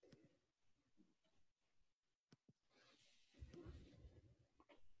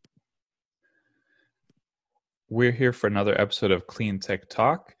We're here for another episode of Clean Tech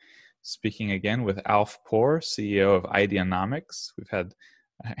Talk, speaking again with Alf Poor, CEO of Ideanomics. We've had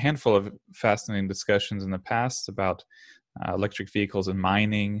a handful of fascinating discussions in the past about electric vehicles and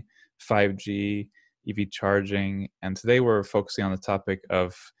mining, 5G, EV charging, and today we're focusing on the topic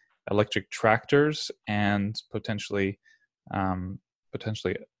of electric tractors and potentially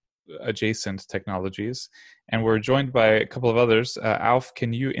adjacent technologies. And we're joined by a couple of others. Alf,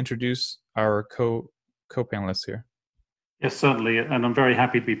 can you introduce our co-panelists here? Yes, certainly, and I'm very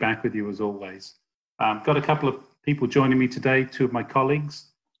happy to be back with you as always. Got a couple of people joining me today, two of my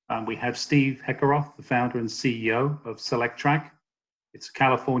colleagues. We have Steve Heckeroth, the founder and CEO of Solectrac. It's a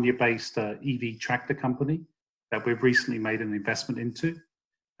California-based EV tractor company that we've recently made an investment into.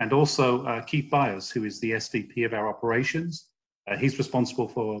 And also Keith Byers, who is the SVP of our operations. He's responsible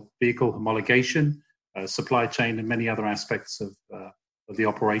for vehicle homologation, supply chain, and many other aspects of the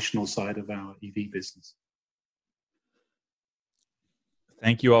operational side of our EV business.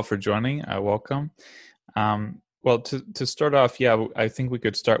 Thank you all for joining. Welcome. Well, to start off, I think we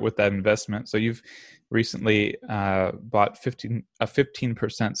could start with that investment. So you've recently bought a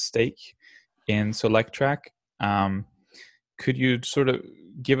 15% stake in Solectrac. Could you sort of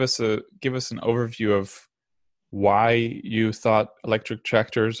give us an overview of why you thought electric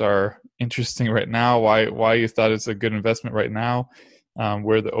tractors are interesting right now? Why you thought it's a good investment right now?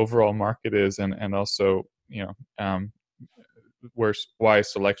 Where the overall market is, and also why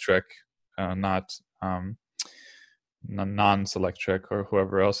Solectrac, not non-Solectrac or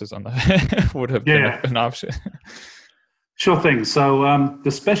whoever else is on the would have been an option. Sure thing. So the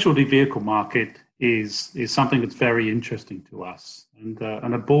specialty vehicle market is something that's very interesting to us, and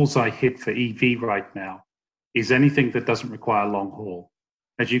a bullseye hit for EV right now is anything that doesn't require long haul.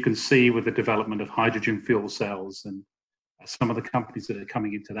 As you can see with the development of hydrogen fuel cells and some of the companies that are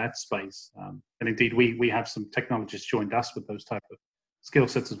coming into that space. And indeed, we have some technologists joined us with those type of skill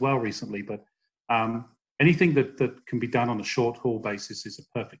sets as well recently. But anything that can be done on a short haul basis is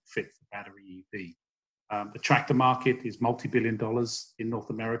a perfect fit for battery EV. The tractor market is multi-billion dollars in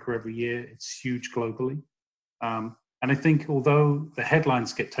North America every year. It's huge globally. And I think although the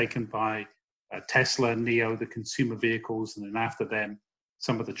headlines get taken by Tesla, NIO, the consumer vehicles, and then after them,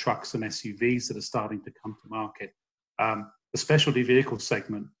 some of the trucks and SUVs that are starting to come to market, the specialty vehicle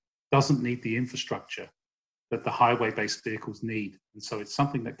segment doesn't need the infrastructure that the highway-based vehicles need. And so it's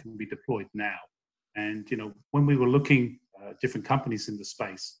something that can be deployed now. And, when we were looking at different companies in the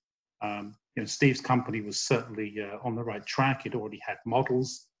space, Steve's company was certainly on the right track. It already had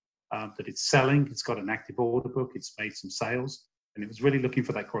models that it's selling. It's got an active order book. It's made some sales. And it was really looking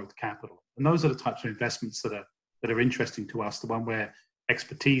for that growth capital. And those are the types of investments that are interesting to us, the one where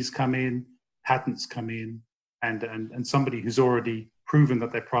expertise come in, patents come in, and somebody who's already proven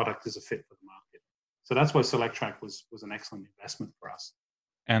that their product is a fit for the market. So that's why Solectrac was an excellent investment for us.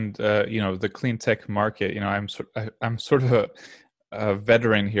 And the clean tech market, I'm sort of a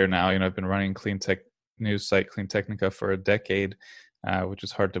veteran here now. I've been running clean tech news site Clean Technica for a decade, which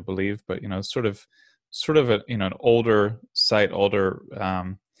is hard to believe, but sort of an older site,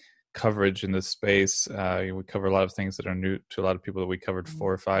 coverage in this space. We cover a lot of things that are new to a lot of people that we covered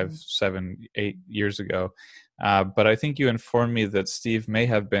 4, 5, 7, 8 years ago. But I think you informed me that Steve may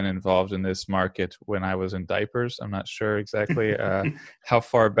have been involved in this market when I was in diapers. I'm not sure exactly how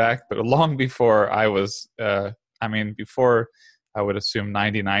far back, but long before I was, before I would assume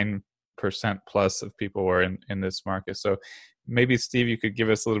 99% plus of people were in this market. So maybe, Steve, you could give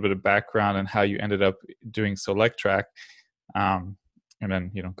us a little bit of background on how you ended up doing Solectrac. And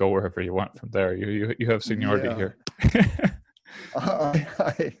then, go wherever you want from there. You have seniority here.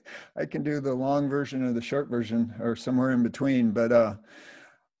 I can do the long version or the short version or somewhere in between. But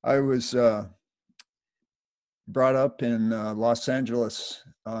I was brought up in Los Angeles,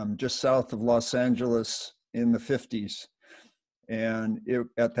 just south of Los Angeles in the 50s. And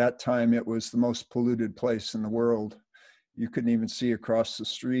at that time, it was the most polluted place in the world. You couldn't even see across the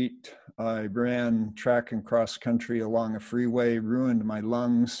street. I ran track and cross country along a freeway, ruined my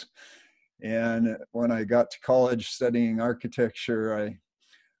lungs. And when I got to college studying architecture, I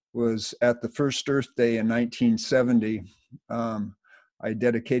was at the first Earth Day in 1970. I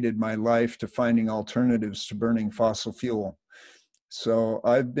dedicated my life to finding alternatives to burning fossil fuel. So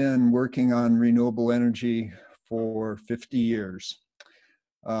I've been working on renewable energy for 50 years.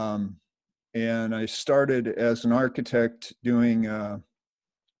 And I started as an architect doing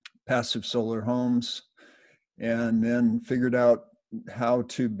passive solar homes, and then figured out how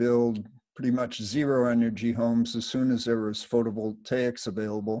to build pretty much zero energy homes as soon as there was photovoltaics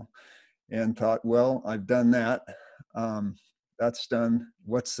available, and thought, well, I've done that. That's done.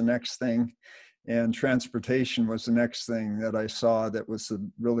 What's the next thing? And transportation was the next thing that I saw that was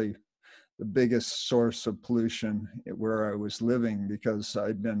really the biggest source of pollution where I was living, because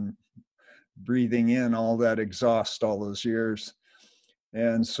I'd been breathing in all that exhaust all those years.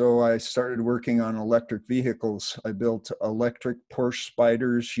 And so I started working on electric vehicles. I built electric Porsche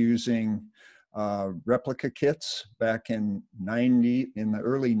Spyders using replica kits back in the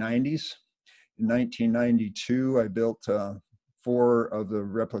early 90s. In 1992, I built 4 of the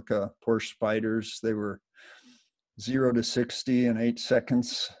replica Porsche Spyders. They were 0 to 60 in 8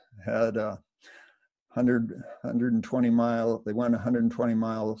 seconds, had 120 mile, they went 120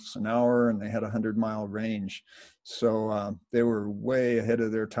 miles an hour, and they had a 100-mile range. So they were way ahead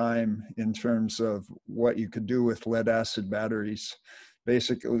of their time in terms of what you could do with lead acid batteries.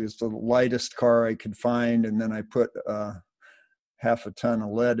 Basically, it's the lightest car I could find, and then I put half a ton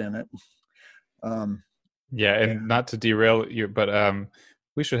of lead in it. Not to derail you, but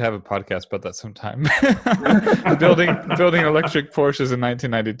we should have a podcast about that sometime. building electric Porsches in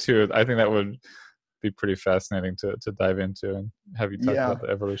 1992. I think that would be pretty fascinating to dive into and have you talk about the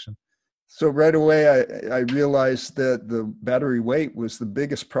evolution. So right away, I realized that the battery weight was the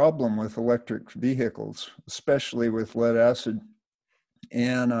biggest problem with electric vehicles, especially with lead acid.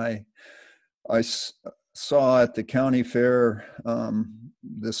 And I saw at the county fair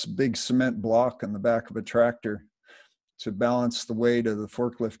this big cement block on the back of a tractor to balance the weight of the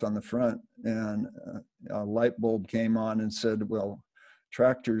forklift on the front. And a light bulb came on and said, well,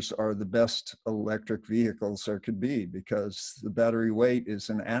 tractors are the best electric vehicles there could be, because the battery weight is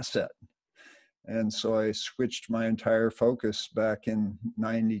an asset. And so I switched my entire focus back in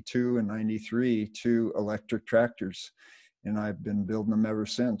 92 and 93 to electric tractors. And I've been building them ever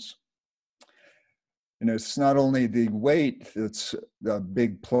since. And it's not only the weight that's a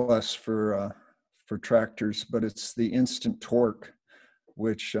big plus for tractors, but it's the instant torque,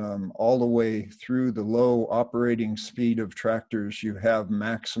 which all the way through the low operating speed of tractors, you have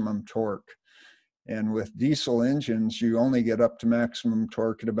maximum torque. And with diesel engines, you only get up to maximum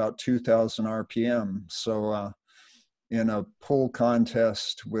torque at about 2,000 RPM. So in a pull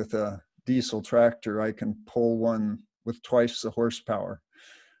contest with a diesel tractor, I can pull one with twice the horsepower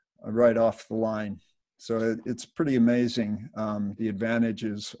right off the line. So it's pretty amazing, the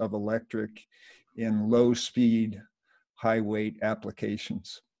advantages of electric in low speed, high weight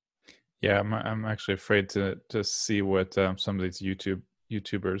applications. Yeah, I'm actually afraid to see what some of these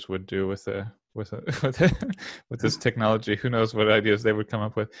YouTubers would do with this technology. Who knows what ideas they would come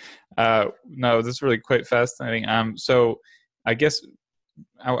up with? No, this is really quite fascinating. So I guess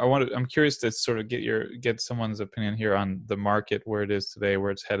I'm curious to sort of get someone's opinion here on the market, where it is today,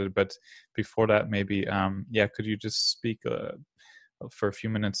 where it's headed. But before that, maybe could you just speak for a few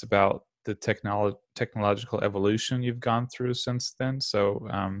minutes about the technological evolution you've gone through since then? So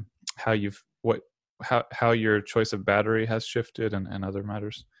how your choice of battery has shifted and other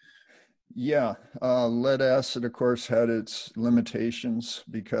matters. Yeah, lead acid, of course, had its limitations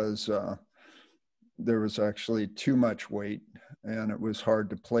because there was actually too much weight and it was hard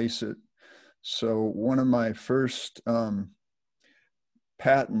to place it. So one of my first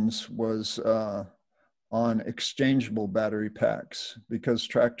patents was on exchangeable battery packs, because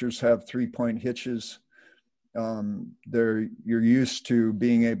tractors have 3-point hitches. You're used to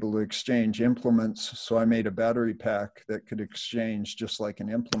being able to exchange implements. So I made a battery pack that could exchange just like an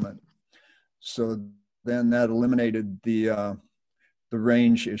implement. So then that eliminated the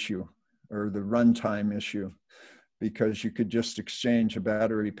range issue or the runtime issue, because you could just exchange a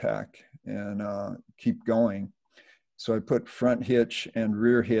battery pack and keep going. So I put front hitch and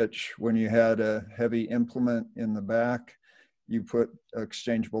rear hitch. When you had a heavy implement in the back, you put an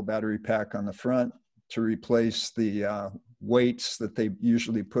exchangeable battery pack on the front to replace the weights that they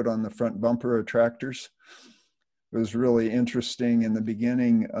usually put on the front bumper of tractors. It was really interesting. In the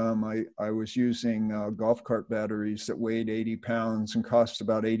beginning, I was using golf cart batteries that weighed 80 pounds and cost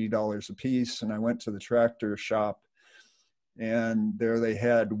about $80 a piece. And I went to the tractor shop, and there they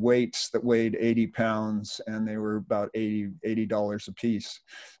had weights that weighed 80 pounds and they were about $80 a piece.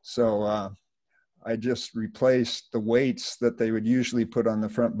 So I just replaced the weights that they would usually put on the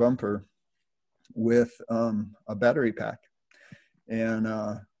front bumper with a battery pack, and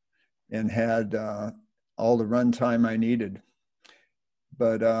had all the runtime I needed.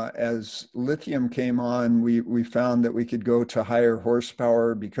 But as lithium came on, we found that we could go to higher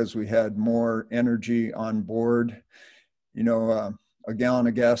horsepower because we had more energy on board. You know, a gallon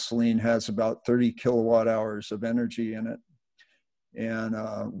of gasoline has about 30 kilowatt hours of energy in it. And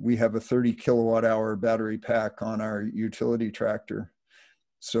we have a 30 kilowatt hour battery pack on our utility tractor.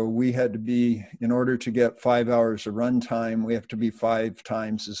 So we had to be, in order to get 5 hours of runtime, we have to be 5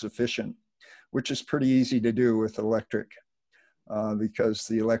 times as efficient. which is pretty easy to do with electric. Because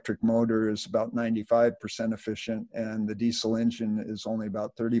the electric motor is about 95% efficient and the diesel engine is only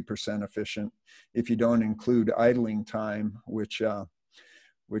about 30% efficient if you don't include idling time, which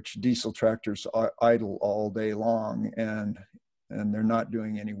diesel tractors idle all day long and they're not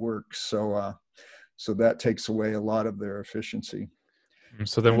doing any work. So that takes away a lot of their efficiency.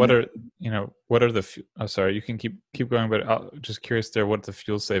 So then what are the, sorry, you can keep going, but I'm just curious there what the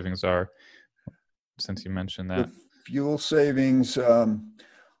fuel savings are, since you mentioned that. The fuel savings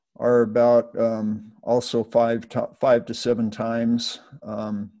are about also 5 to 7 times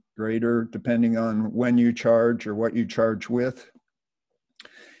greater, depending on when you charge or what you charge with.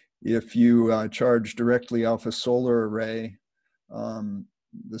 If you charge directly off a solar array,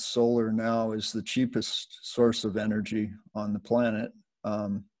 the solar now is the cheapest source of energy on the planet.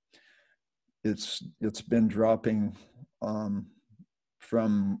 It's been dropping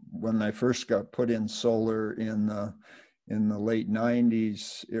from when I first got put in solar in the late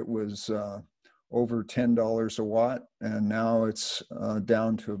 90s. It was over $10 a watt, and now it's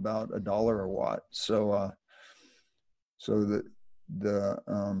down to about $1 a watt. So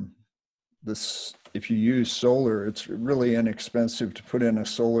this, if you use solar, it's really inexpensive to put in a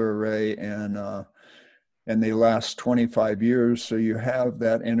solar array, and they last 25 years. So you have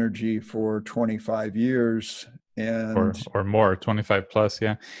that energy for 25 years. And or more, 25 plus.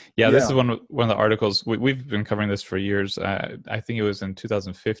 Yeah. This is one of the articles we've been covering this for years. I think it was in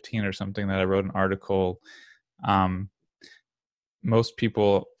 2015 or something that I wrote an article. Most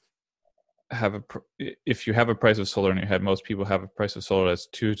people have if you have a price of solar in your head, most people have a price of solar that's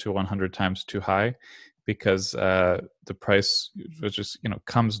 2 to 100 times too high, because the price just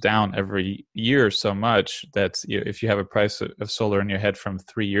comes down every year so much that if you have a price of solar in your head from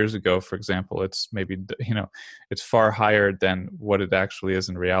 3 years ago, for example, it's maybe it's far higher than what it actually is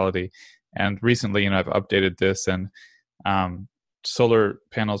in reality. And recently, I've updated this, and solar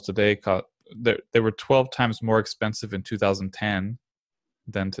panels today they were 12 times more expensive in 2010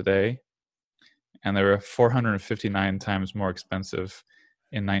 than today, and they were 459 times more expensive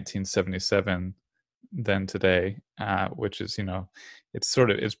in 1977 than today, which is,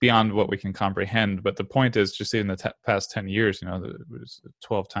 it's beyond what we can comprehend. But the point is, just in the past 10 years, there's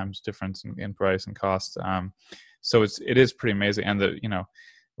 12 times difference in price and cost. So it is pretty amazing. And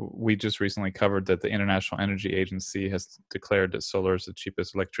we just recently covered that the International Energy Agency has declared that solar is the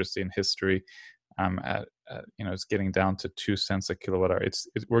cheapest electricity in history. It's getting down to 2 cents a kilowatt hour.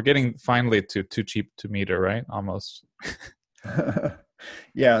 We're getting finally to too cheap to meter, right? Almost.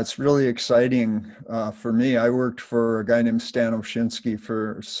 Yeah, it's really exciting for me. I worked for a guy named Stan Oshinsky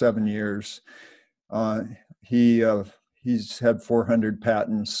for 7 years. He's had 400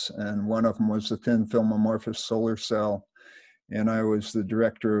 patents, and one of them was the thin film amorphous solar cell. And I was the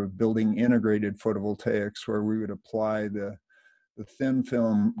director of building integrated photovoltaics, where we would apply the thin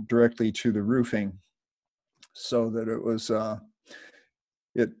film directly to the roofing, so that it was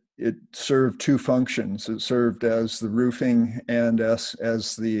it served 2 functions. It served as the roofing and as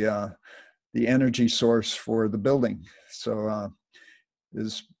the energy source for the building. So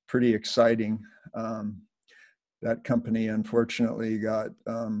is pretty exciting. That company unfortunately got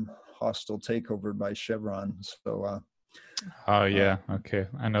hostile takeover by Chevron. So oh yeah, okay,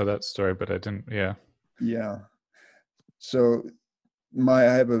 I know that story, but I didn't. Yeah. So I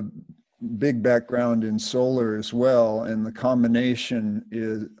have a big background in solar as well, and the combination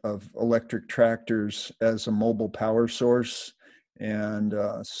of electric tractors as a mobile power source and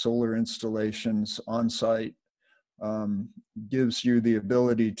solar installations on site gives you the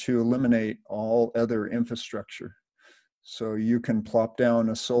ability to eliminate all other infrastructure. So you can plop down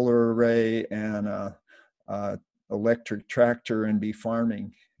a solar array and a electric tractor and be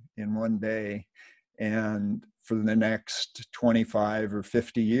farming in one day, and for the next 25 or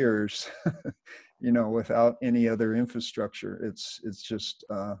 50 years, without any other infrastructure. It's just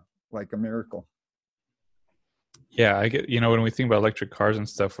like a miracle. Yeah, I get, when we think about electric cars and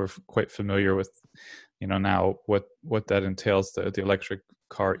stuff, we're quite familiar with, now what that entails, the electric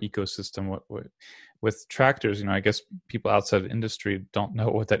car ecosystem. What with tractors, I guess people outside the industry don't know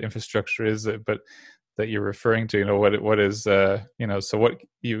what that infrastructure is, but that you're referring to, what is, so what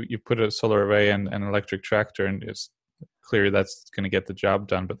you put a solar array and an electric tractor, and it's clear that's going to get the job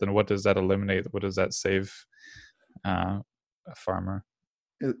done. But then what does that eliminate? What does that save a farmer?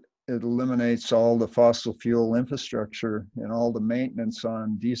 It eliminates all the fossil fuel infrastructure and all the maintenance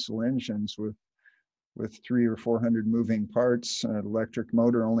on diesel engines with 300 or 400 moving parts. An electric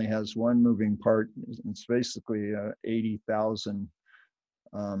motor only has one moving part. It's basically 80,000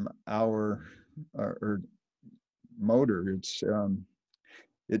 hour or motor.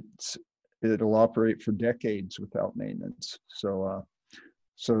 It's it'll operate for decades without maintenance. So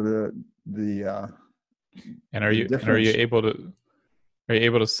the And are you able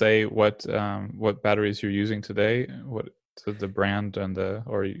to say what batteries you're using today? What the brand and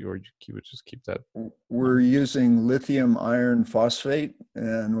or you would just keep that? We're using lithium iron phosphate,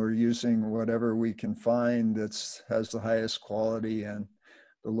 and we're using whatever we can find that's has the highest quality and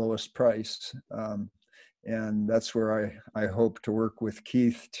the lowest price. And that's where I hope to work with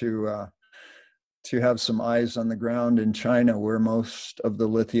Keith to have some eyes on the ground in China, where most of the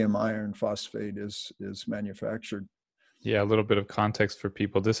lithium iron phosphate is manufactured. Yeah, a little bit of context for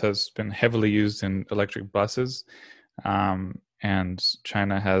people. This has been heavily used in electric buses, and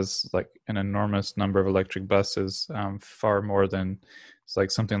China has like an enormous number of electric buses, far more than, it's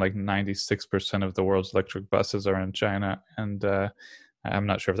like something like 96% of the world's electric buses are in China. And I'm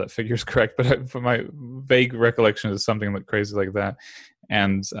not sure if that figure is correct, but for my vague recollection is something like crazy like that.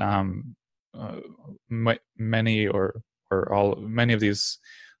 And many of these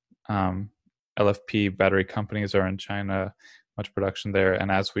LFP battery companies are in China, much production there.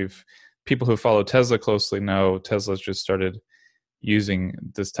 And as people who follow Tesla closely know, Tesla's just started using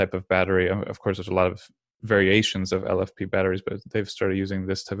this type of battery. Of course, there's a lot of variations of LFP batteries, but they've started using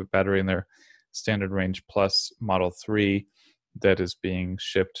this type of battery in their Standard Range Plus Model 3 that is being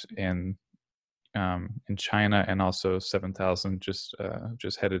shipped in China, and also 7000 just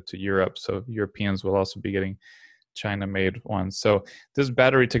headed to Europe. So Europeans will also be getting China-made ones. So this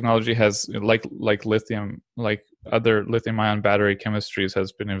battery technology has, like lithium, like other lithium-ion battery chemistries,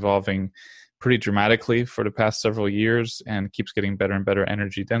 has been evolving pretty dramatically for the past several years, and keeps getting better and better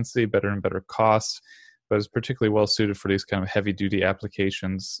energy density, better and better costs, but is particularly well suited for these kind of heavy-duty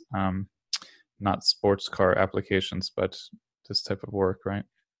applications, not sports car applications, but this type of work, right?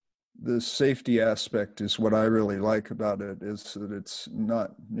 The safety aspect is what I really like about it, is that it's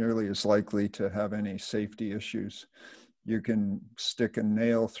not nearly as likely to have any safety issues. You can stick a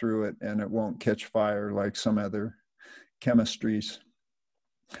nail through it and it won't catch fire like some other chemistries.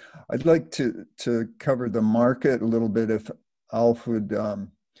 I'd like to cover the market a little bit. If Alf would,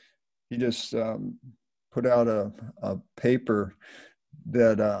 he just put out a paper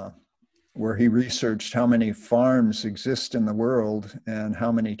that where he researched how many farms exist in the world and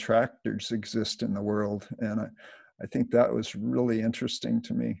how many tractors exist in the world. And I think that was really interesting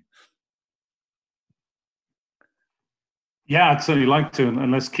to me. Yeah, I'd certainly like to,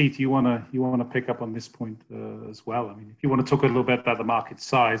 unless Keith, you want to pick up on this point as well. I mean, if you want to talk a little bit about the market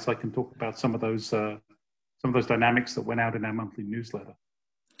size, I can talk about some of those dynamics that went out in our monthly newsletter.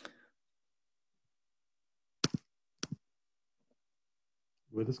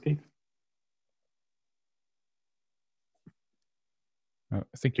 With us, Keith? I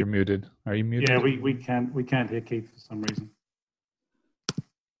think you're muted. Are you muted? Yeah, we can't hear Keith for some reason.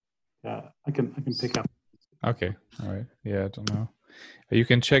 I can pick up. Okay, all right. Yeah, I don't know. You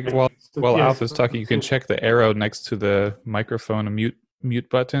can check while Alf is talking. You can check the arrow next to the microphone, a mute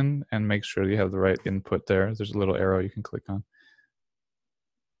button, and make sure you have the right input there. There's a little arrow you can click on.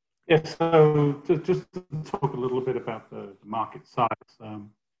 Yeah, so just to talk a little bit about the market size.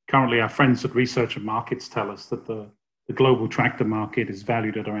 Currently, our friends at Research and Markets tell us that the global tractor market is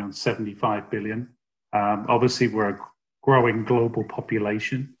valued at around 75 billion. Obviously, we're a growing global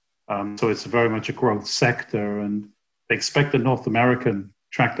population, so it's very much a growth sector, and they expect the North American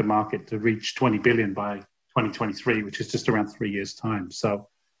tractor market to reach 20 billion by 2023, which is just around 3 years' time. So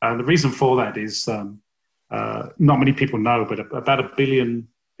the reason for that is not many people know, but about 1 billion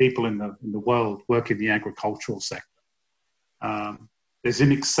people in the world work in the agricultural sector. There's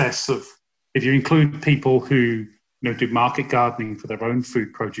in excess of, if you include people who do market gardening for their own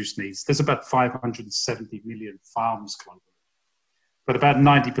food produce needs, there's about 570 million farms globally. But about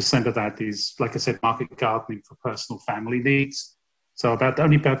 90% of that is, like I said, market gardening for personal family needs. So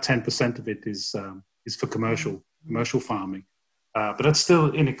only about 10% of it is for commercial farming. But that's still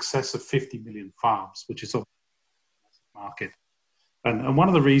in excess of 50 million farms, which is a massive market. And one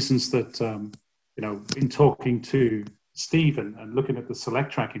of the reasons that, in talking to Steve and looking at the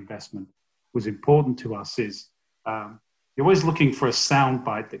Solectrac investment was important to us is, you're always looking for a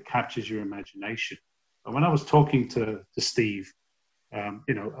soundbite that captures your imagination. And when I was talking to Steve,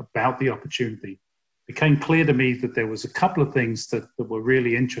 about the opportunity, it became clear to me that there was a couple of things that were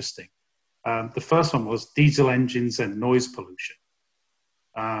really interesting. The first one was diesel engines and noise pollution.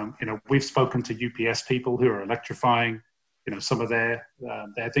 We've spoken to UPS people who are electrifying, some of their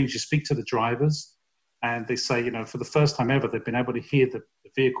things. You speak to the drivers, and they say, for the first time ever, they've been able to hear the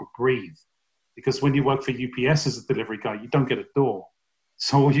vehicle breathe. Because when you work for UPS as a delivery guy, you don't get a door.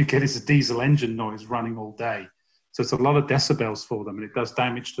 So all you get is a diesel engine noise running all day. So it's a lot of decibels for them, and it does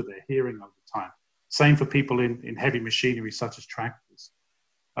damage to their hearing over time. Same for people in heavy machinery such as tractors.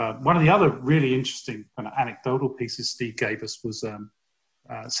 One of the other really interesting kind of anecdotal pieces Steve gave us was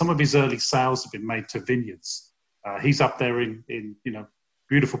some of his early sales have been made to vineyards. He's up there in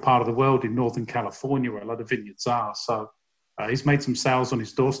beautiful part of the world in Northern California where a lot of vineyards are. So he's made some sales on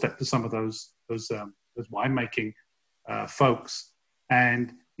his doorstep to some of those winemaking folks.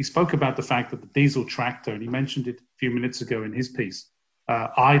 And he spoke about the fact that the diesel tractor, and he mentioned it a few minutes ago in his piece,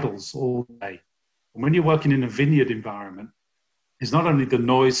 idles all day. And when you're working in a vineyard environment, it's not only the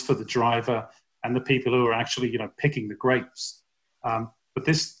noise for the driver and the people who are actually, picking the grapes, but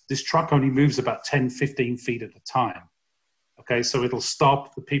this truck only moves about 10, 15 feet at a time. Okay, so it'll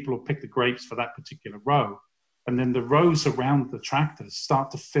stop, the people will pick the grapes for that particular row, and then the rows around the tractors start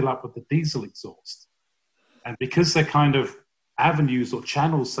to fill up with the diesel exhaust. And because they're kind of avenues or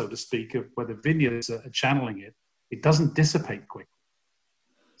channels, so to speak, of where the vineyards are channeling it, it doesn't dissipate quickly.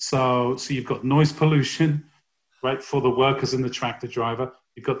 So you've got noise pollution, right, for the workers and the tractor driver.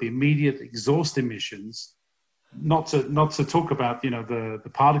 You've got the immediate exhaust emissions, not to talk about,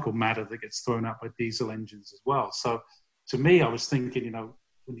 the particle matter that gets thrown out by diesel engines as well. So to me, I was thinking,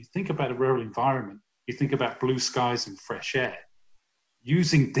 when you think about a rural environment, you think about blue skies and fresh air.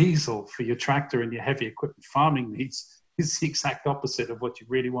 Using diesel for your tractor and your heavy equipment farming needs is the exact opposite of what you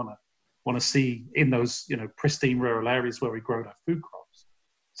really want to see in those, pristine rural areas where we grow our food crops.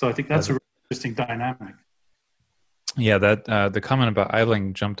 So I think that's a really interesting dynamic. Yeah, that the comment about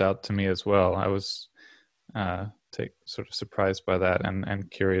idling jumped out to me as well. I was sort of surprised by that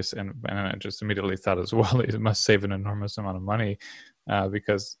and curious, and I just immediately thought as well, it must save an enormous amount of money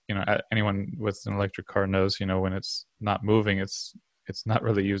because anyone with an electric car knows when it's not moving, it's not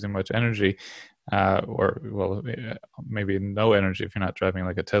really using much energy, or maybe no energy if you're not driving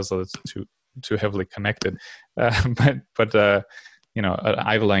like a Tesla that's too heavily connected. But an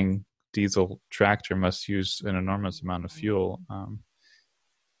idling diesel tractor must use an enormous amount of fuel.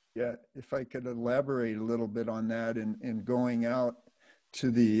 Yeah, if I could elaborate a little bit on that, in going out to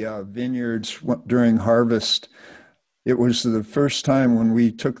the vineyards during harvest, it was the first time when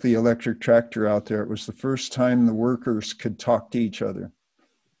we took the electric tractor out there, it was the first time the workers could talk to each other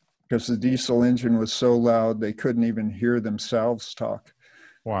because the diesel engine was so loud they couldn't even hear themselves talk.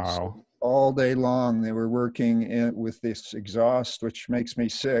 Wow. So all day long they were working with this exhaust, which makes me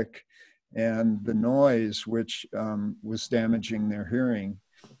sick, and the noise, which was damaging their hearing.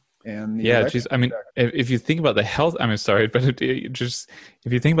 And if you think about the health, but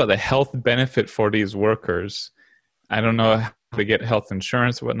if you think about the health benefit for these workers, I don't know how they get health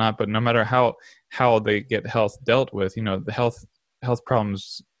insurance or whatnot, but no matter how they get health dealt with, the health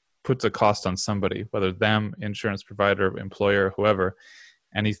problems puts a cost on somebody, whether them, insurance provider, employer, whoever.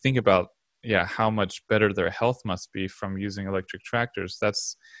 And you think about, how much better their health must be from using electric tractors.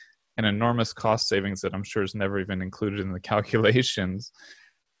 That's an enormous cost savings that I'm sure is never even included in the calculations.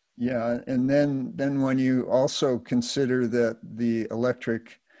 Yeah, and then when you also consider that the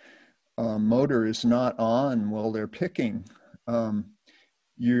electric motor is not on while they're picking,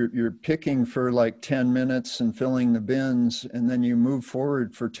 you're picking for like 10 minutes and filling the bins, and then you move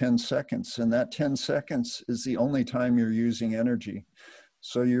forward for 10 seconds, and that 10 seconds is the only time you're using energy.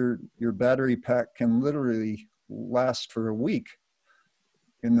 So your battery pack can literally last for a week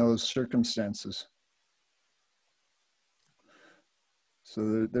in those circumstances.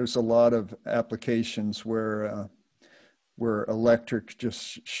 So there's a lot of applications where electric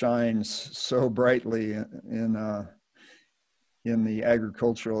just shines so brightly in the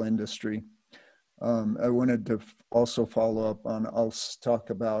agricultural industry. I wanted to also follow up on, I'll talk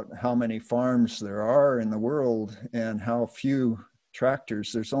about how many farms there are in the world and how few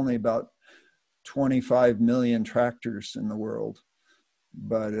tractors. There's only about 25 million tractors in the world.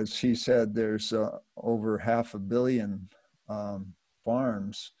 But as he said, there's over 500 million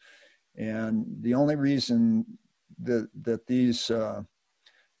farms. And the only reason that these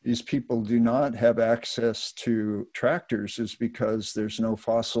people do not have access to tractors is because there's no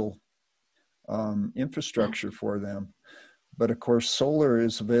fossil infrastructure for them. But of course, solar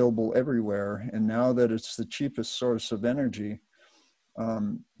is available everywhere. And now that it's the cheapest source of energy,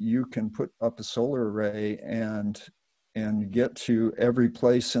 you can put up a solar array and get to every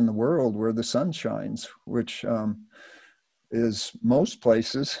place in the world where the sun shines, which is most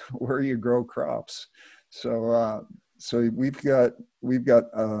places where you grow crops. So we've got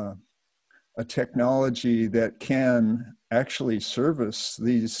a technology that can actually service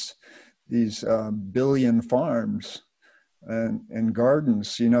these billion farms and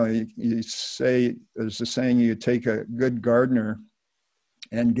gardens. You say, there's a saying, you take a good gardener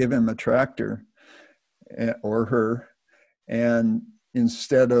and give him a tractor, or her. And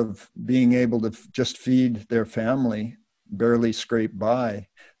instead of being able to just feed their family, barely scrape by,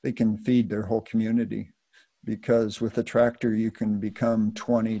 they can feed their whole community. Because with a tractor, you can become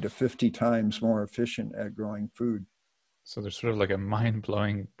 20 to 50 times more efficient at growing food. So there's sort of like a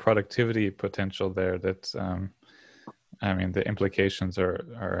mind-blowing productivity potential there that, I mean, the implications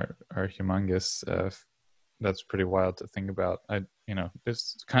are humongous. That's pretty wild to think about.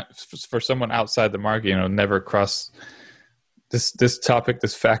 This kind of, for someone outside the market, never crossed this topic,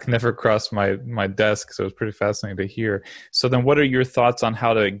 this fact never crossed my desk. So it's pretty fascinating to hear. So then what are your thoughts on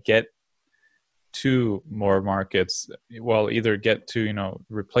how to get to more markets? Well, either get to,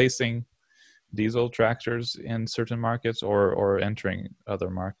 replacing diesel tractors in certain markets or entering other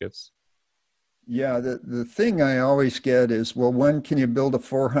markets. Yeah, the thing I always get is, well, when can you build a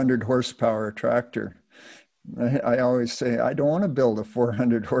 400 horsepower tractor? I always say, I don't want to build a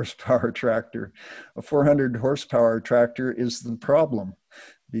 400 horsepower tractor. A 400 horsepower tractor is the problem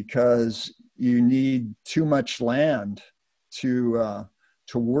because you need too much land to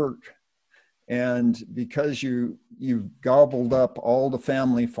work. And because you've gobbled up all the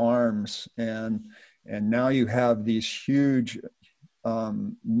family farms and now you have these huge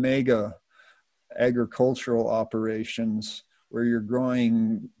mega agricultural operations where you're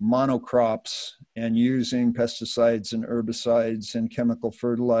growing monocrops and using pesticides and herbicides and chemical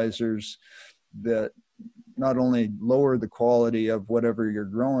fertilizers that not only lower the quality of whatever you're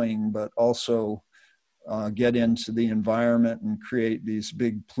growing, but also get into the environment and create these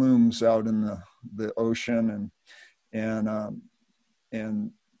big plumes out in the ocean and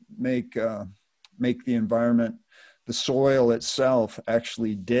make the environment, the soil itself,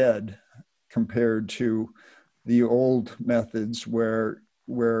 actually dead compared to the old methods where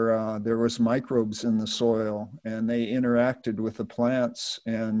there was microbes in the soil and they interacted with the plants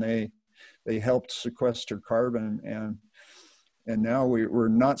and they helped sequester carbon. And now we're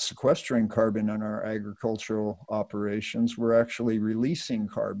not sequestering carbon in our agricultural operations. We're actually releasing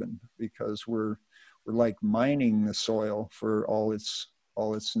carbon because we're like mining the soil for all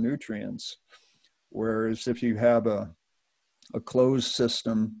its nutrients. Whereas if you have a closed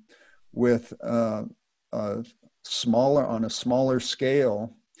system with on a smaller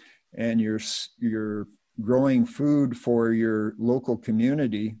scale, and you're growing food for your local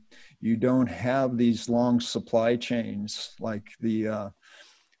community, you don't have these long supply chains like the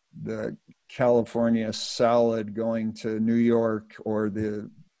California salad going to New York or the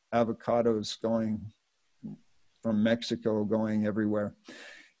avocados going from Mexico going everywhere.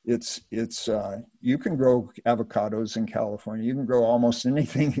 It's you can grow avocados in California. You can grow almost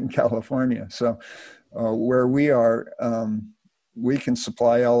anything in California. So where we are, we can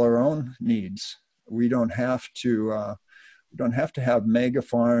supply all our own needs. We don't have to have mega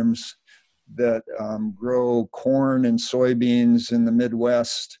farms that grow corn and soybeans in the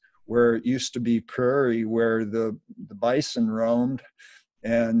Midwest, where it used to be prairie, where the bison roamed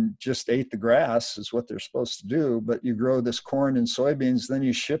and just ate the grass is what they're supposed to do. But you grow this corn and soybeans, then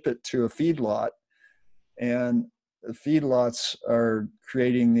you ship it to a feedlot, and the feedlots are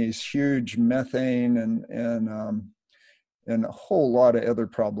creating these huge methane and a whole lot of other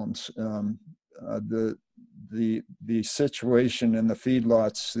problems. The situation in the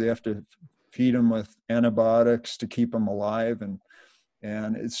feedlots, they have to feed them with antibiotics to keep them alive, and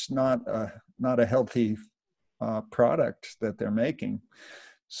it's not a healthy product that they're making.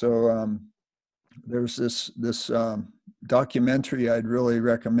 So there's this documentary I'd really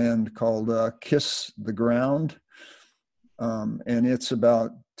recommend called Kiss the Ground, and it's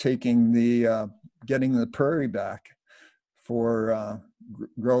about taking getting the prairie back for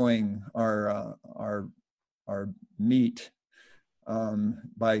growing our meat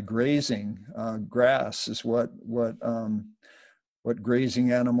by grazing. Grass is what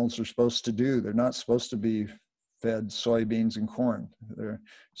grazing animals are supposed to do. They're not supposed to be fed soybeans and corn. They're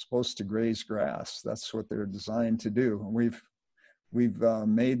supposed to graze grass. That's what they're designed to do. We've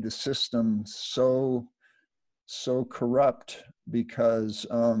made the system so corrupt because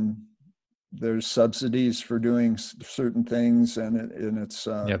there's subsidies for doing certain things, and it's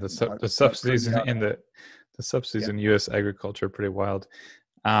the subsidies the subsidies in U.S. agriculture are pretty wild.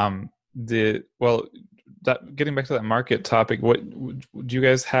 Getting back to that market topic, what do you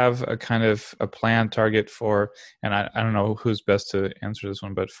guys have a kind of a plan target for? And I don't know who's best to answer this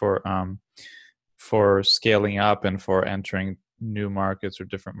one, but for scaling up and for entering new markets or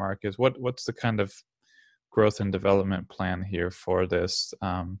different markets, what's the kind of growth and development plan here for this?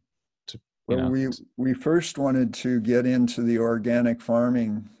 We first wanted to get into the organic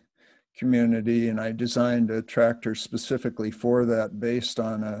farming community, and I designed a tractor specifically for that based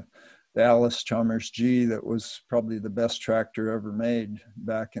on the Alice Chalmers G that was probably the best tractor ever made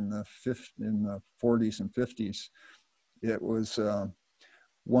back in the 40s and 50s. It was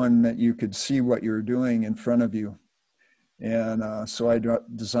one that you could see what you were doing in front of you. And so I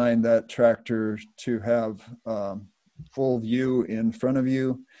designed that tractor to have full view in front of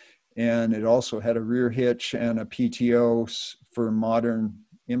you. And it also had a rear hitch and a PTO for modern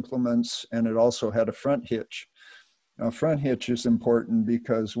implements. And it also had a front hitch. Now, front hitch is important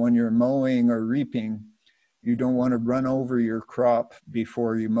because when you're mowing or reaping, you don't want to run over your crop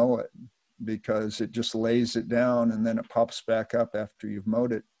before you mow it, because it just lays it down and then it pops back up after you've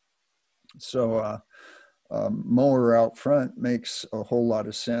mowed it. So mower out front makes a whole lot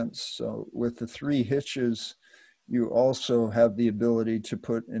of sense. So with the 3 hitches, you also have the ability to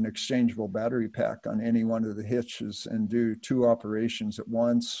put an exchangeable battery pack on any one of the hitches and do 2 operations at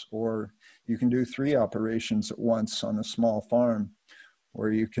once, or you can do 3 operations at once on a small farm,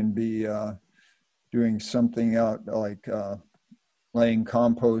 where you can be doing something out like laying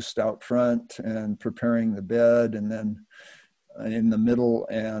compost out front and preparing the bed, and then in the middle,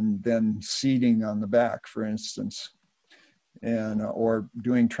 and then seeding on the back, for instance, and or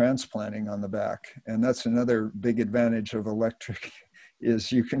doing transplanting on the back. And that's another big advantage of electric,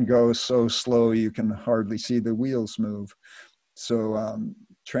 is you can go so slow you can hardly see the wheels move. So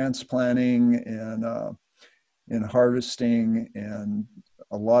transplanting and harvesting and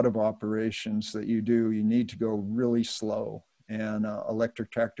a lot of operations that you do, you need to go really slow, and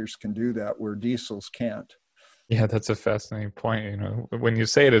electric tractors can do that where diesels can't. Yeah, that's a fascinating point. You know, when you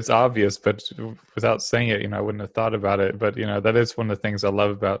say it, it's obvious, but without saying it, you know, I wouldn't have thought about it. But, you know, that is one of the things I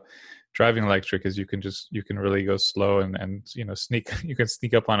love about driving electric, is you can really go slow and you know, you can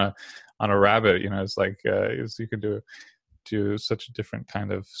sneak up on a rabbit. You know, it's like you can do such a different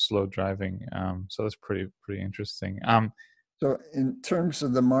kind of slow driving. So that's pretty interesting. So in terms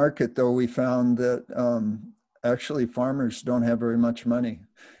of the market, though, we found that actually farmers don't have very much money,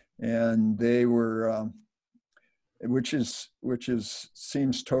 and they were which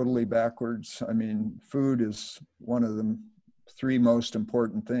seems totally backwards. I mean, food is one of the 3 most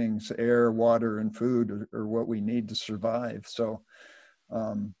important things. Air, water, and food are what we need to survive. So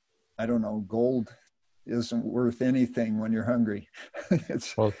I don't know, gold isn't worth anything when you're hungry.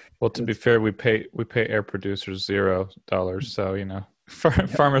 Well, to be fair, we pay air producers $0. So, you know,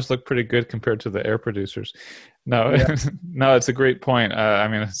 farmers look pretty good compared to the air producers. No, yeah. No, it's a great point. I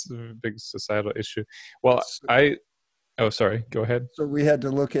mean, it's a big societal issue. Well, oh, sorry, go ahead. So we had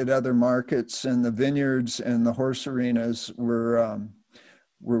to look at other markets, and the vineyards and the horse arenas were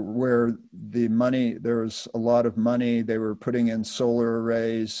where there was a lot of money. They were putting in solar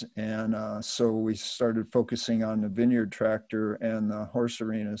arrays, and so we started focusing on the vineyard tractor and the horse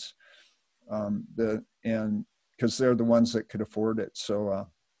arenas, and because they're the ones that could afford it. So,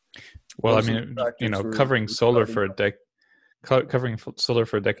 well, I mean, you know, covering solar for a decade,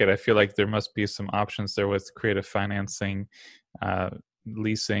 I feel like there must be some options there with creative financing,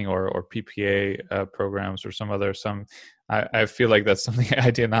 leasing, or PPA programs, or I feel like that's something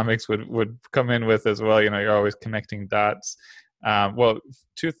Ideanomics would come in with as well. You know, you're always connecting dots. Well,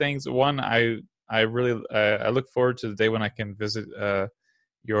 2 things. One, I really look forward to the day when I can visit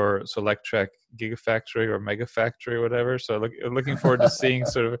your Solectrac Gigafactory or Megafactory or whatever. So looking forward to seeing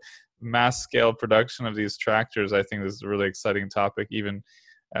sort of mass scale production of these tractors. I think this is a really exciting topic. Even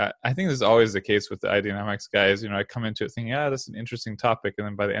I think this is always the case with the Ideanomics guys. You know, I come into it thinking, that's an interesting topic, and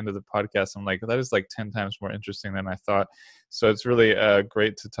then by the end of the podcast, I'm like, that is like 10 times more interesting than I thought. So it's really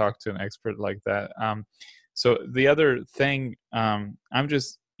great to talk to an expert like that. So the other thing, I'm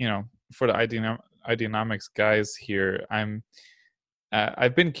just, you know, for the Ideanomics guys here,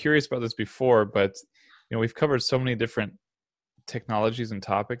 I've been curious about this before, but you know, we've covered so many different technologies and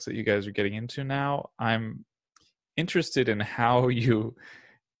topics that you guys are getting into now. I'm interested in how you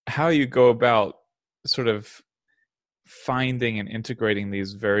go about sort of finding and integrating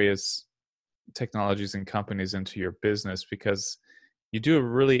these various technologies and companies into your business, because you do a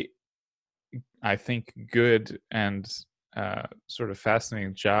really, I think, good and sort of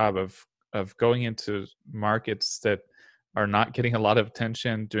fascinating job of going into markets that are not getting a lot of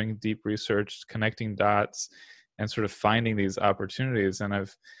attention, doing deep research, connecting dots, and sort of finding these opportunities. And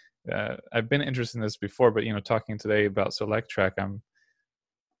I've been interested in this before, but you know, talking today about Solectrac,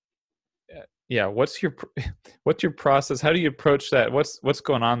 what's your process? How do you approach that? What's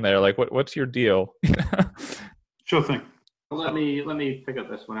going on there? Like, what's your deal? Sure thing. Well, let me pick up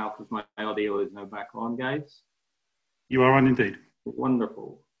this one out, because my audio is now back on, guys. You are on indeed.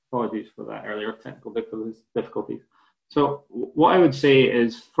 Wonderful. Apologies for that earlier technical difficulties. So what I would say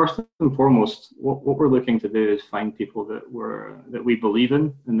is, first and foremost, what we're looking to do is find people that we believe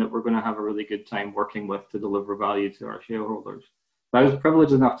in and that we're going to have a really good time working with to deliver value to our shareholders. I was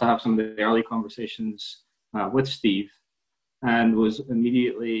privileged enough to have some of the early conversations with Steve, and was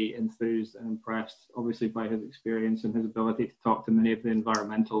immediately enthused and impressed, obviously, by his experience and his ability to talk to many of the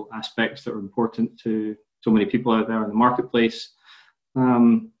environmental aspects that are important to so many people out there in the marketplace.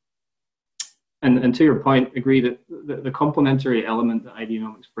 And to your point, agree that the complementary element that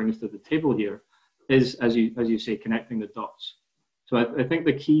Ideanomics brings to the table here is, as you say, connecting the dots. So I think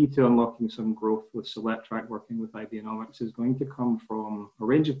the key to unlocking some growth with Solectrac working with Ideanomics is going to come from a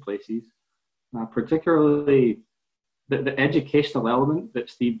range of places, particularly the educational element that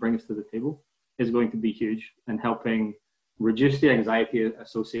Steve brings to the table is going to be huge in helping reduce the anxiety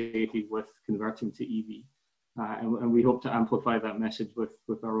associated with converting to EV. And we hope to amplify that message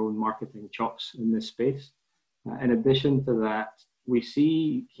with our own marketing chops in this space. In addition to that, we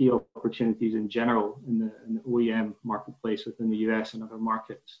see key opportunities in general in the OEM marketplace within the US and other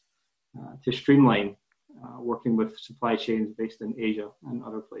markets to streamline working with supply chains based in Asia and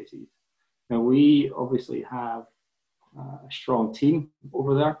other places. Now, we obviously have a strong team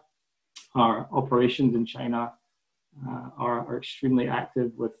over there. Our operations in China are extremely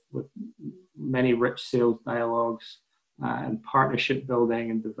active with many rich sales dialogues and partnership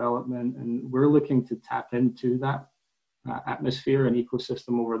building and development. And we're looking to tap into that atmosphere and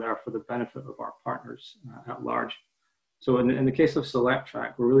ecosystem over there for the benefit of our partners at large. So in the case of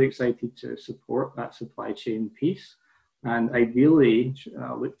Solectrac, we're really excited to support that supply chain piece and ideally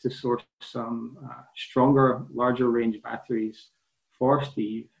look to source some stronger, larger range batteries for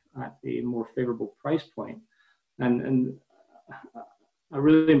Steve at a more favorable price point. And a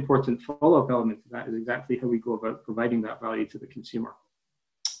really important follow-up element to that is exactly how we go about providing that value to the consumer,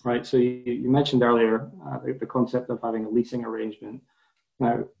 right? So you mentioned earlier the concept of having a leasing arrangement.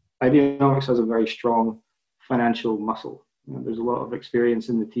 Now, Ideanomics has a very strong financial muscle. There's a lot of experience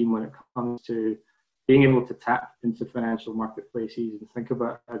in the team when it comes to being able to tap into financial marketplaces and think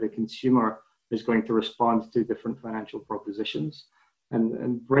about how the consumer is going to respond to different financial propositions.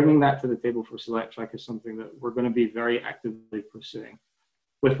 And bringing that to the table for Solectrac is something that we're going to be very actively pursuing,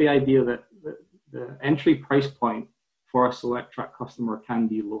 with the idea that the entry price point for a Solectrac customer can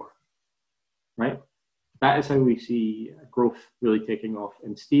be lower, right? That is how we see growth really taking off.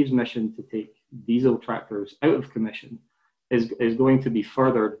 And Steve's mission to take diesel tractors out of commission is going to be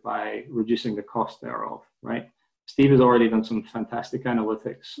furthered by reducing the cost thereof, right? Steve has already done some fantastic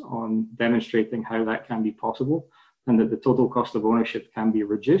analytics on demonstrating how that can be possible and that the total cost of ownership can be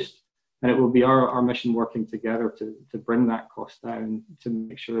reduced. And it will be our mission working together to bring that cost down to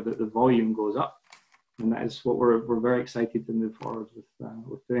make sure that the volume goes up. And that is what we're very excited to move forward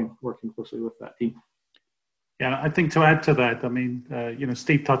with doing, working closely with that team. Yeah, I think to add to that, I mean,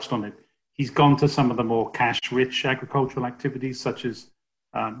 Steve touched on it. He's gone to some of the more cash-rich agricultural activities, such as,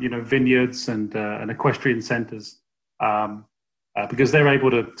 vineyards and equestrian centers, because they're able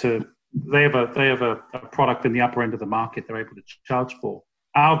to they have a product in the upper end of the market they're able to charge for.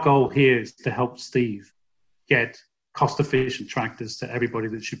 Our goal here is to help Steve get cost-efficient tractors to everybody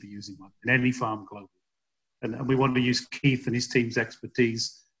that should be using one in any farm globally. And we want to use Keith and his team's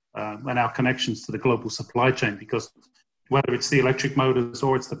expertise and our connections to the global supply chain, because whether it's the electric motors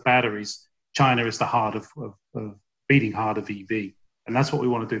or it's the batteries, China is the heart of beating heart of EV. And that's what we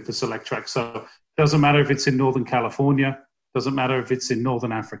want to do for Solectrac. So it doesn't matter if it's in Northern California, doesn't matter if it's in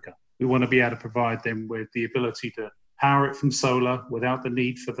Northern Africa. We want to be able to provide them with the ability to power it from solar without the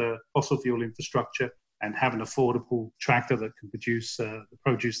need for the fossil fuel infrastructure and have an affordable tractor that can produce the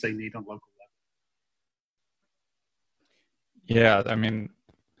produce they need on local level. Yeah, I mean,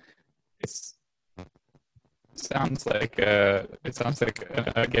 it sounds like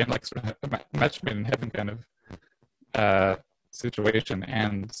again, like sort of a match made in heaven kind of situation.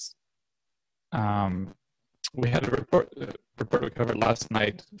 And we had a report we covered last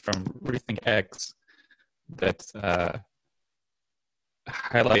night from Rethink X that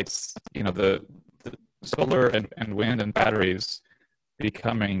highlights, the solar and wind and batteries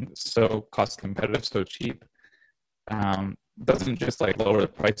becoming so cost competitive, so cheap. Doesn't just like lower the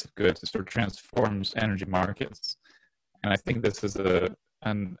price of goods, it sort of transforms energy markets. And I think this is a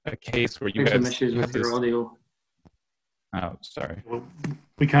case where you guys some issues with your audio. Oh, sorry. Well,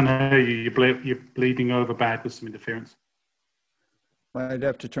 we can't hear you. You're bleeding over bad with some interference. I'd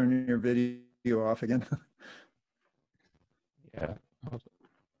have to turn your video off again. Yeah.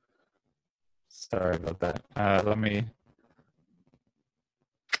 Sorry about that. Let me.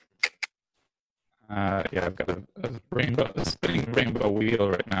 I've got a spinning rainbow wheel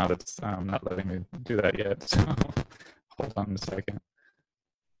right now that's not letting me do that yet. So Hold on a second.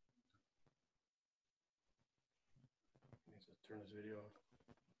 Turn this video off.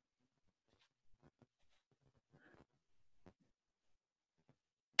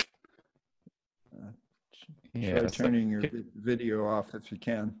 Try turning your video off if you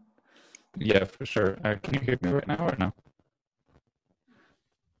can. Yeah, for sure. Can you hear me right now or no?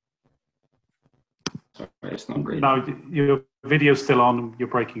 Sorry, it's not great. No, your video's still on. You're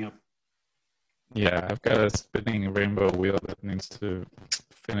breaking up. Yeah, I've got a spinning rainbow wheel that needs to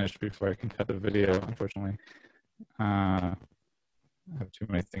finish before I can cut the video, unfortunately. I have too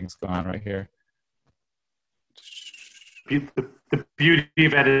many things going on right here. The beauty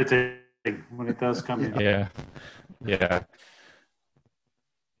of editing when it does come in. Yeah.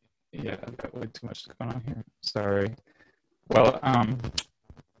 I've got way too much going on here. Sorry. Well, I'm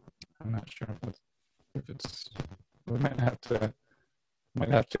not sure if it's. We might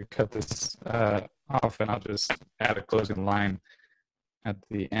have to cut this off, and I'll just add a closing line at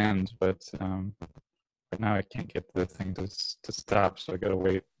the end. But right now, I can't get the thing to stop, so I gotta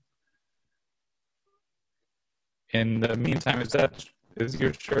wait. In the meantime, is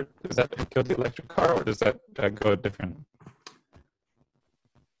your shirt, does that kill the electric car, or does that go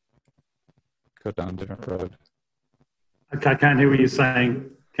down a different road? I can't hear what you're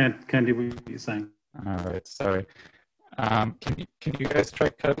saying. Can't hear what you're saying. All right, sorry. Can you guys try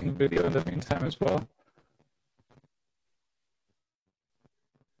cutting video in the meantime as well?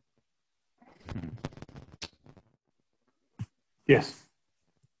 Yes.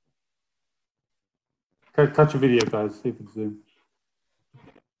 Cut your video, guys. See if it's Zoom.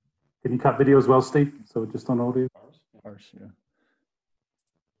 Can you cut video as well, Steve? So we're just on audio? Ours, yeah.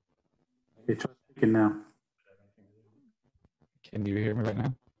 Okay, try speaking now. Can you hear me right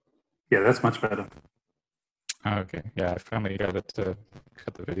now? Yeah, that's much better. Okay, yeah, I finally got it to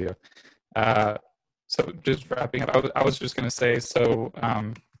cut the video. So just wrapping up, I was just going to say, so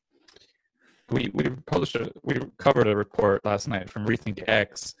we covered a report last night from Rethink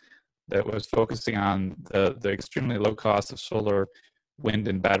X that was focusing on the extremely low cost of solar, wind,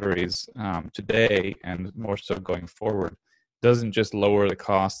 and batteries today, and more so going forward. Doesn't just lower the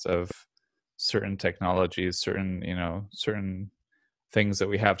cost of certain technologies, certain things that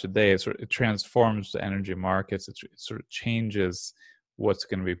we have today. It transforms the energy markets. It sort of changes what's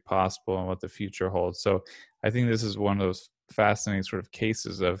going to be possible and what the future holds. So I think this is one of those fascinating sort of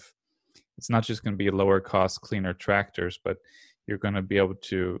cases of, it's not just going to be lower cost, cleaner tractors, but you're going to be able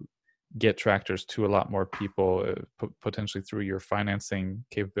to get tractors to a lot more people, potentially through your financing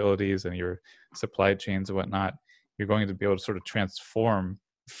capabilities and your supply chains and whatnot. You're going to be able to sort of transform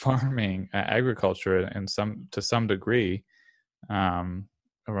farming, agriculture, and to some degree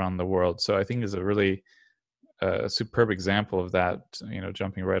around the world. So I think is a really superb example of that.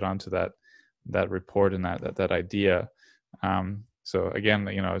 Jumping right onto that report and that idea. So again,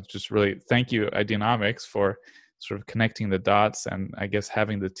 just really thank you, Ideanomics, for sort of connecting the dots, and I guess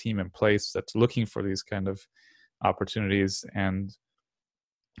having the team in place that's looking for these kind of opportunities, and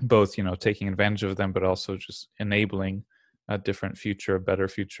both taking advantage of them, but also just enabling a different future, a better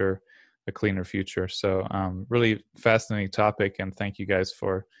future, a cleaner future. So really fascinating topic, and thank you guys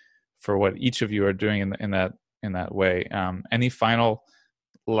for what each of you are doing in that way. Any final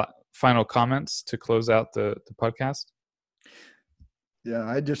comments to close out the podcast? Yeah,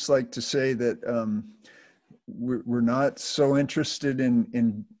 I'd just like to say that we're not so interested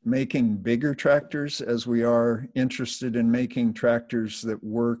in making bigger tractors as we are interested in making tractors that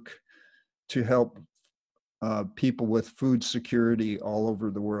work to help people with food security all over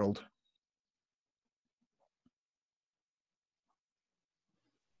the world.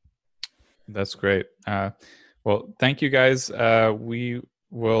 That's great. Well, thank you guys. We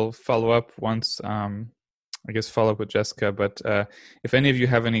will follow up once, follow up with Jessica. But if any of you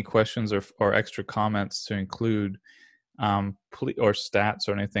have any questions or extra comments to include, or stats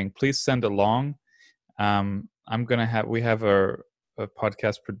or anything, please send along. We have a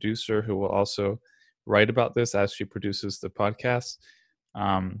podcast producer who will also write about this as she produces the podcast.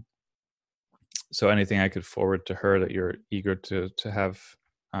 So anything I could forward to her that you're eager to have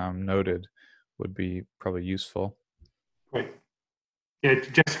noted would be probably useful. Great. Yeah,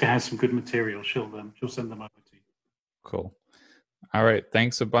 Jessica has some good material. She'll send them over to you. Cool. All right.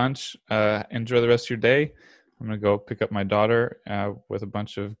 Thanks a bunch. Enjoy the rest of your day. I'm going to go pick up my daughter with a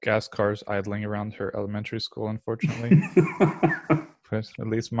bunch of gas cars idling around her elementary school, unfortunately. But at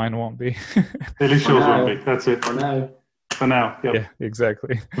least mine won't be. At least yours won't be. That's it. For now. Yep. Yeah,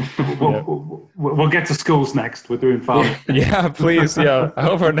 exactly. We'll get to schools next. We're doing farming. Yeah, please. Yeah. I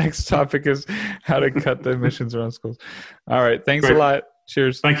hope our next topic is how to cut the emissions around schools. All right. Thanks a lot.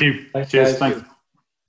 Cheers. Thank you. Thanks, Cheers. guys. Thanks.